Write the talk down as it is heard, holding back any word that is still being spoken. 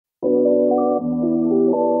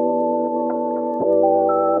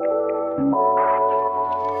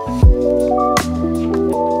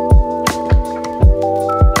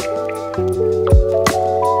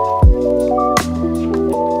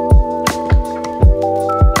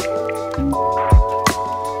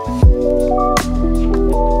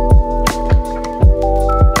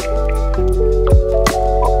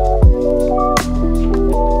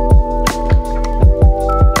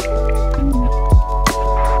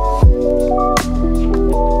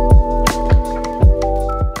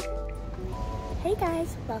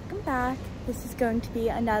This is going to be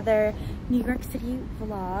another New York City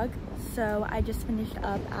vlog. So I just finished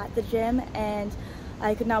up at the gym and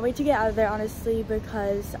I could not wait to get out of there, honestly,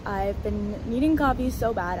 because I've been needing coffee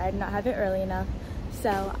so bad. I did not have it early enough.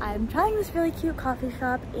 So I'm trying this really cute coffee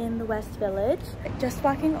shop in the West Village. Just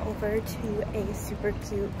walking over to a super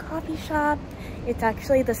cute coffee shop. It's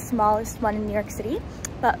actually the smallest one in New York City,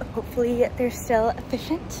 but hopefully they're still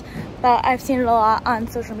efficient. But I've seen it a lot on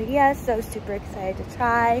social media, so super excited to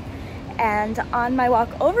try. And on my walk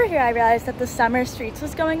over here, I realized that the Summer Streets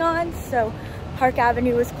was going on, so Park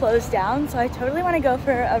Avenue was closed down, so I totally want to go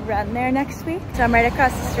for a run there next week. So I'm right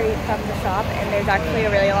across the street from the shop, and there's actually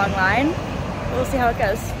a really long line. We'll see how it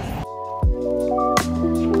goes.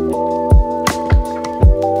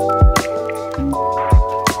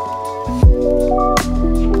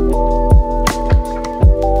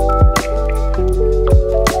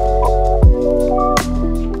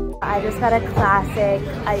 I just got a classic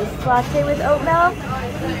iced latte with oat milk.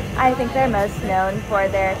 I think they're most known for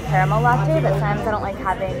their caramel latte, but sometimes I don't like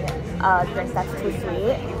having a drink that's too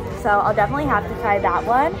sweet. So I'll definitely have to try that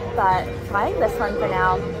one, but trying this one for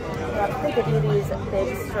now. They give you these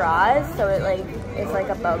big straws, so it is like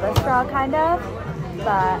a boba straw kind of.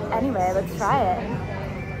 But anyway, let's try it.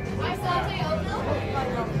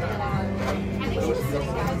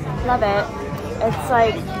 Love it. It's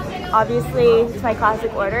like, obviously it's my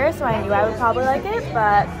classic order, so I knew I would probably like it,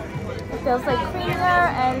 but it feels like creamier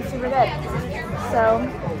and super good. So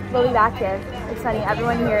we'll be back here. It's funny,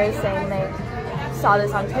 everyone here is saying they saw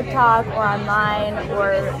this on TikTok or online,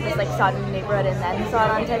 or just like saw it in the neighborhood and then saw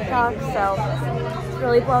it on TikTok, so it's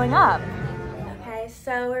really blowing up. Okay,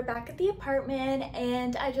 so we're back at the apartment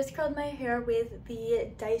and I just curled my hair with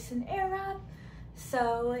the Dyson Airwrap.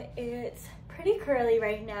 So it's pretty curly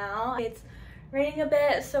right now. It's raining a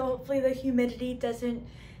bit, so hopefully the humidity doesn't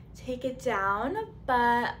take it down,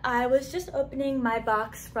 but I was just opening my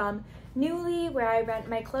box from Nuuly, where I rent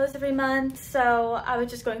my clothes every month, so I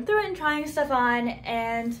was just going through it and trying stuff on,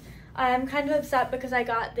 and I'm kind of upset because I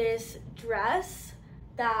got this dress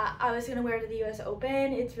that I was gonna wear to the US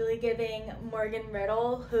Open. It's really giving Morgan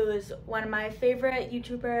Riddle, who's one of my favorite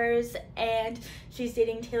YouTubers, and she's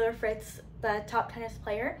dating Taylor Fritz, the top tennis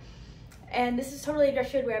player. And this is totally a dress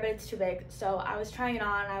she would wear, but it's too big. So I was trying it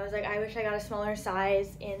on, I was like, I wish I got a smaller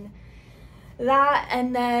size in that.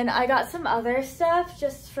 And then I got some other stuff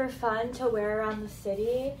just for fun to wear around the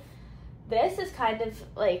city. This is kind of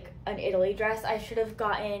like an Italy dress. I should have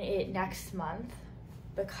gotten it next month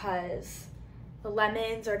because the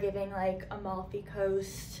lemons are giving like Amalfi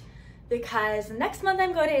Coast, because next month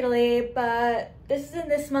I'm going to Italy, but this is in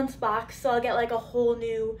this month's box, so I'll get like a whole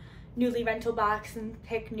new Nuuly rental box and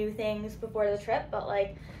pick new things before the trip. But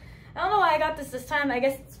like, I don't know why I got this time. I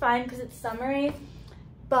guess it's fine because it's summery,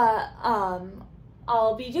 but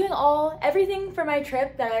I'll be doing everything for my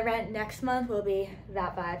trip that I rent next month will be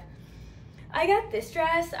that vibe. I got this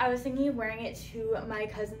dress. I was thinking of wearing it to my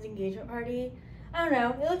cousin's engagement party. I don't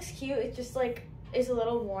know, it looks cute. It just like is a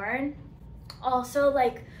little worn. Also,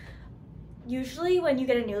 like, usually when you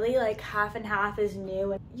get a Nuuly, like half and half is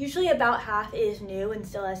new. Usually about half is new and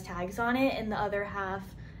still has tags on it, and the other half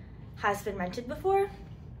has been rented before,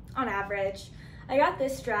 on average. I got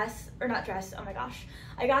this dress, or not dress, oh my gosh.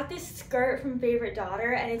 I got this skirt from Favorite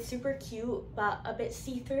Daughter, and it's super cute, but a bit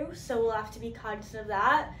see-through, so we'll have to be cognizant of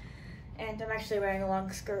that. And I'm actually wearing a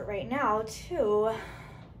long skirt right now, too.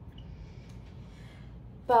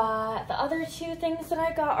 But the other two things that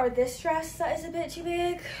I got are this dress that is a bit too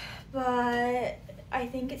big, but I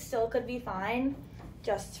think it still could be fine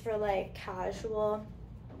just for like casual.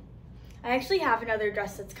 I actually have another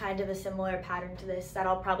dress that's kind of a similar pattern to this that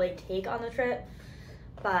I'll probably take on the trip,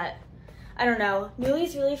 but I don't know.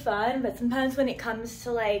 Nuuly's really fun, but sometimes when it comes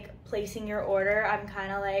to like placing your order, I'm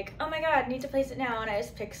kind of like, oh my god, I need to place it now, and I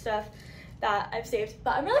just pick stuff that I've saved.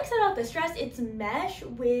 But I'm really excited about this dress. It's mesh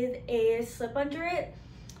with a slip under it,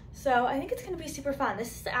 so I think it's gonna be super fun.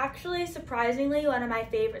 This is actually surprisingly one of my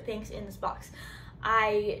favorite things in this box.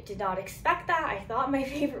 I did not expect that. I thought my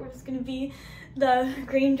favorite was gonna be the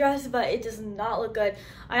green dress, but it does not look good.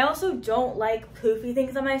 I also don't like poofy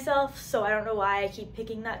things on myself, so I don't know why I keep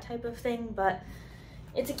picking that type of thing, but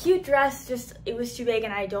it's a cute dress, just it was too big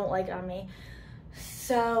and I don't like it on me.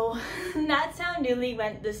 So that's how Nuuly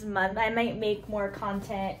went this month. I might make more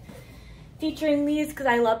content featuring these because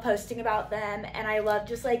I love posting about them and I love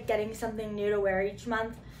just like getting something new to wear each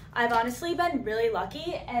month. I've honestly been really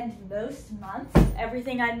lucky, and most months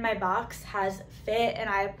everything in my box has fit and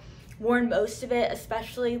I've worn most of it,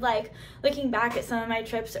 especially like looking back at some of my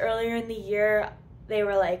trips earlier in the year, they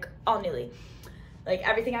were like all Nuuly. Like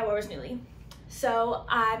everything I wore was Nuuly. So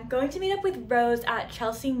I'm going to meet up with Rose at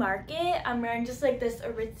Chelsea Market. I'm wearing just like this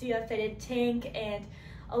Aritzia fitted tank and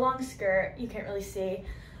a long skirt. You can't really see,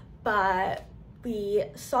 but we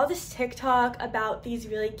saw this TikTok about these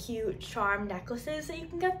really cute charm necklaces that you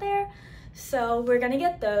can get there. So we're gonna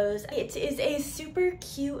get those. It is a super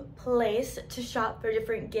cute place to shop for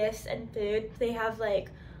different gifts and food. They have like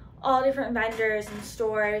all different vendors and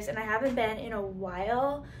stores, and I haven't been in a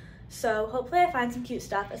while. So hopefully I find some cute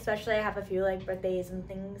stuff, especially I have a few like birthdays and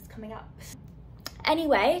things coming up.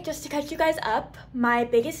 Anyway, just to catch you guys up, my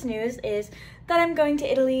biggest news is that I'm going to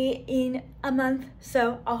Italy in a month,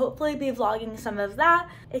 so I'll hopefully be vlogging some of that.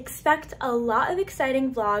 Expect a lot of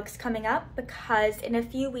exciting vlogs coming up because in a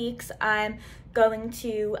few weeks I'm going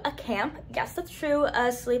to a camp. Yes, that's true, a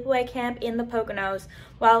sleepaway camp in the Poconos.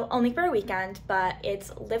 Well, only for a weekend, but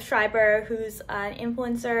it's Liv Schreiber, who's an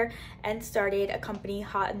influencer and started a company,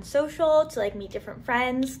 Hot and Social, to like meet different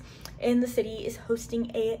friends in the city, is hosting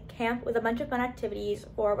a camp with a bunch of fun activities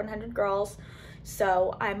for 100 girls.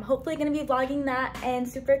 So I'm hopefully gonna be vlogging that and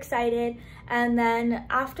super excited. And then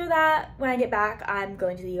after that, when I get back, I'm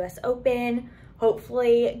going to the US Open,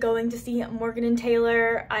 hopefully going to see Morgan and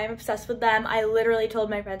Taylor. I'm obsessed with them. I literally told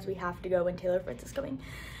my friends we have to go when Taylor Swift is coming.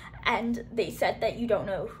 And they said that you don't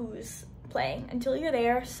know who's playing until you're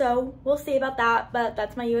there. So we'll see about that, but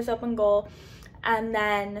that's my US Open goal. And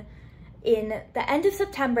then in the end of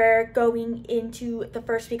September, going into the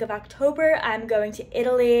first week of October, I'm going to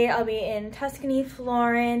Italy. I'll be in Tuscany,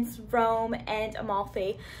 Florence, Rome, and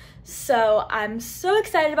Amalfi. So I'm so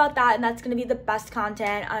excited about that, and that's gonna be the best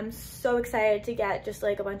content. I'm so excited to get just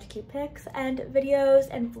like a bunch of cute pics and videos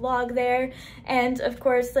and vlog there, and of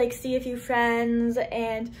course like see a few friends.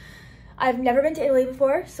 And I've never been to Italy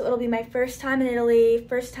before, so it'll be my first time in Italy,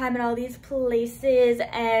 first time in all these places,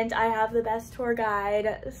 and I have the best tour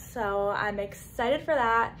guide, so I'm excited for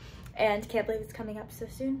that and can't believe it's coming up so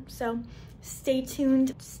soon. So stay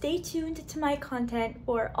tuned to my content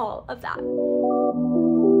for all of that.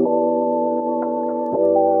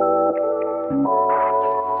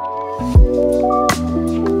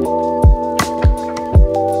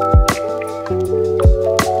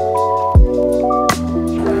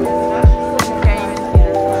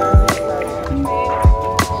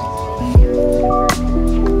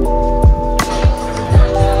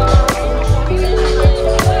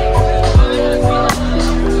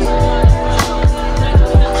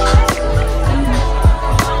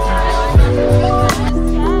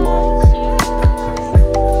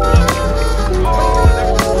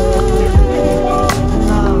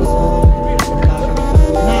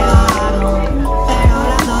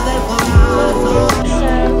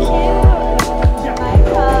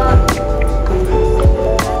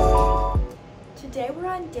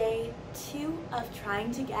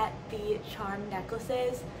 To get the charm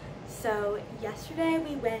necklaces. So yesterday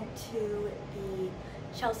we went to the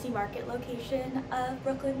Chelsea Market location of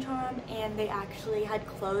Brooklyn Charm, and they actually had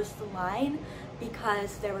closed the line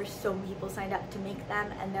because there were so many people signed up to make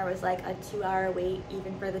them, and there was like a 2-hour wait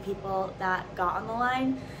even for the people that got on the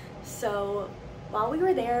line. So while we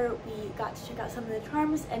were there, we got to check out some of the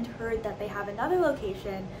charms and heard that they have another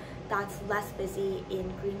location that's less busy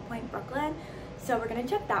in Greenpoint, Brooklyn. So we're gonna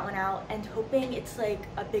check that one out, and hoping it's like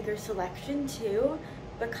a bigger selection too,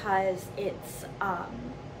 because it's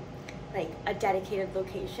like a dedicated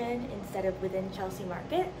location instead of within Chelsea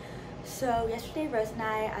Market. So yesterday Rose and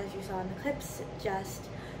I, as you saw in the clips, just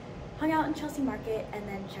hung out in Chelsea Market and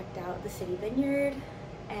then checked out the City Vineyard.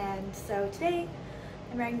 And so today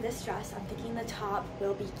I'm wearing this dress. I'm thinking the top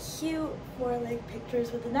will be cute for like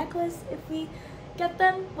pictures with the necklace if we get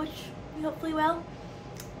them, which we hopefully will.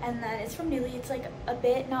 And then it's from Nuuly. It's like a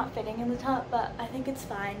bit not fitting in the top, but I think it's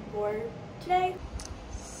fine for today.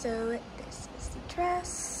 So this is the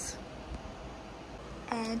dress,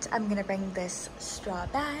 and I'm gonna bring this straw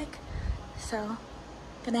bag. So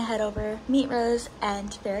gonna head over, meet Rose,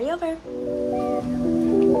 and ferry over.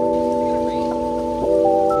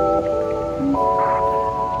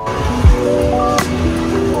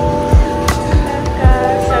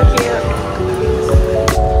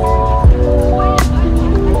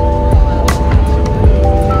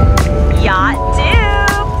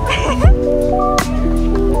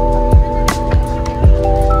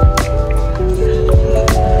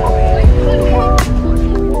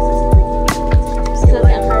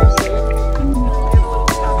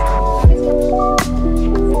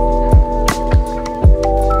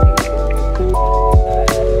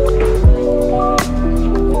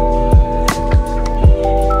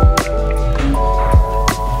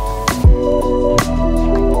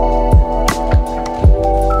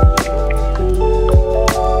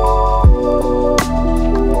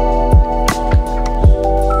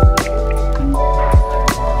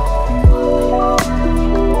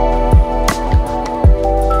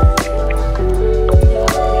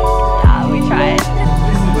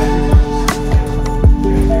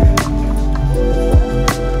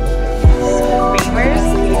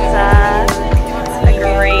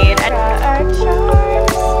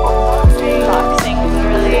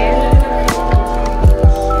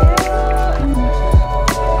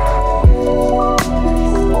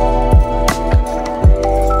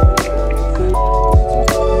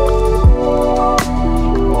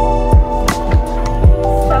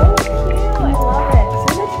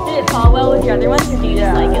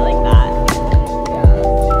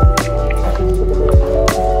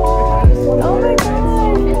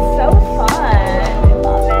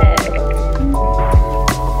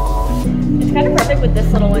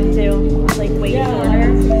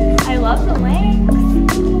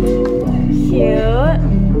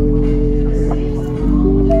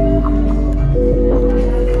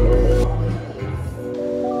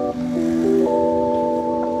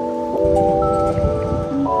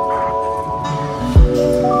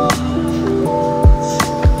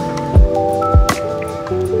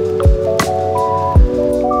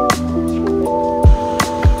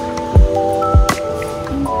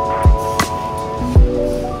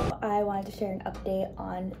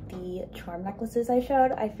 necklaces I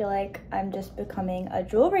showed. I feel like I'm just becoming a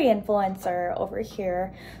jewelry influencer over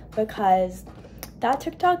here because that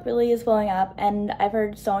TikTok really is blowing up, and I've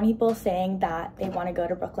heard so many people saying that they want to go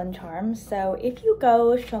to Brooklyn Charms. So if you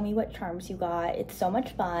go, show me what charms you got. It's so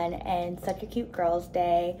much fun and such a cute girls'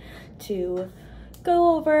 day to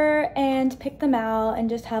go over and pick them out and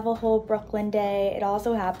just have a whole Brooklyn day. It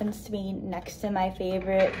also happens to be next to my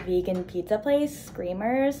favorite vegan pizza place,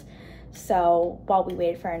 Screamers. So while we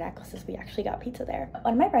waited for our necklaces, we actually got pizza there.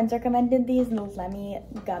 One of my friends recommended these Lemmy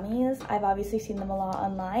gummies. I've obviously seen them a lot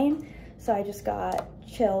online, so I just got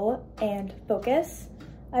Chill and Focus.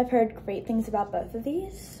 I've heard great things about both of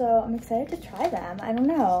these, so I'm excited to try them. I don't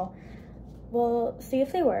know. We'll see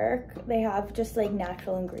if they work. They have just like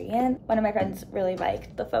natural ingredient. One of my friends really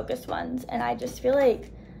liked the Focus ones, and I just feel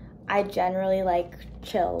like I generally like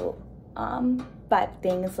Chill but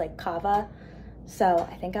things like kava. So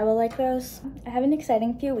I think I will like those. I have an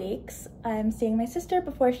exciting few weeks. I'm seeing my sister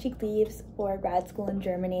before she leaves for grad school in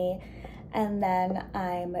Germany. And then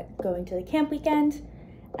I'm going to the camp weekend,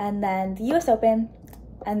 and then the US Open,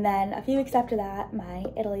 and then a few weeks after that, my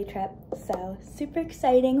Italy trip. So super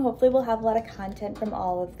exciting. Hopefully we'll have a lot of content from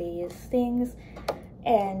all of these things.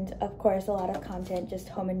 And of course, a lot of content just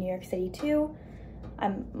home in New York City too.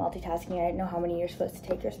 I'm multitasking. I didn't know how many you're supposed to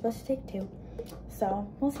take. You're supposed to take 2.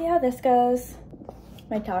 So we'll see how this goes.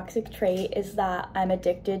 My toxic trait is that I'm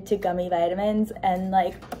addicted to gummy vitamins, and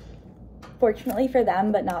like, fortunately for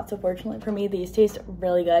them, but not so fortunately for me, these taste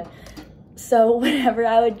really good. So whenever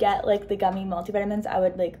I would get like the gummy multivitamins, I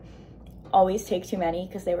would like always take too many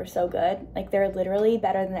because they were so good. Like, they're literally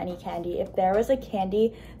better than any candy. If there was a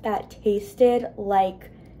candy that tasted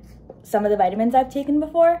like some of the vitamins I've taken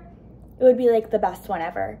before, it would be like the best one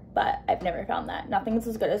ever, but I've never found that. Nothing's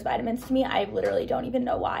as good as vitamins to me. I literally don't even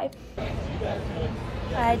know why.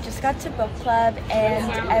 I just got to book club,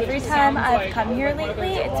 and every time I've come here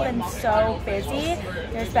lately, it's been so busy.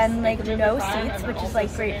 There's been like no seats, which is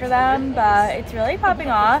like great for them, but it's really popping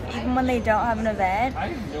off even when they don't have an event.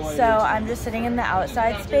 So I'm just sitting in the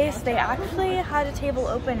outside space. They actually had a table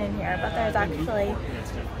open in here, but there's actually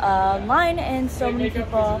a line and so many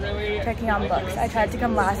people checking on books. I tried to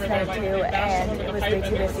come last night too, and it was way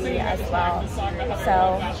too busy as well.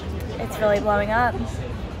 So it's really blowing up.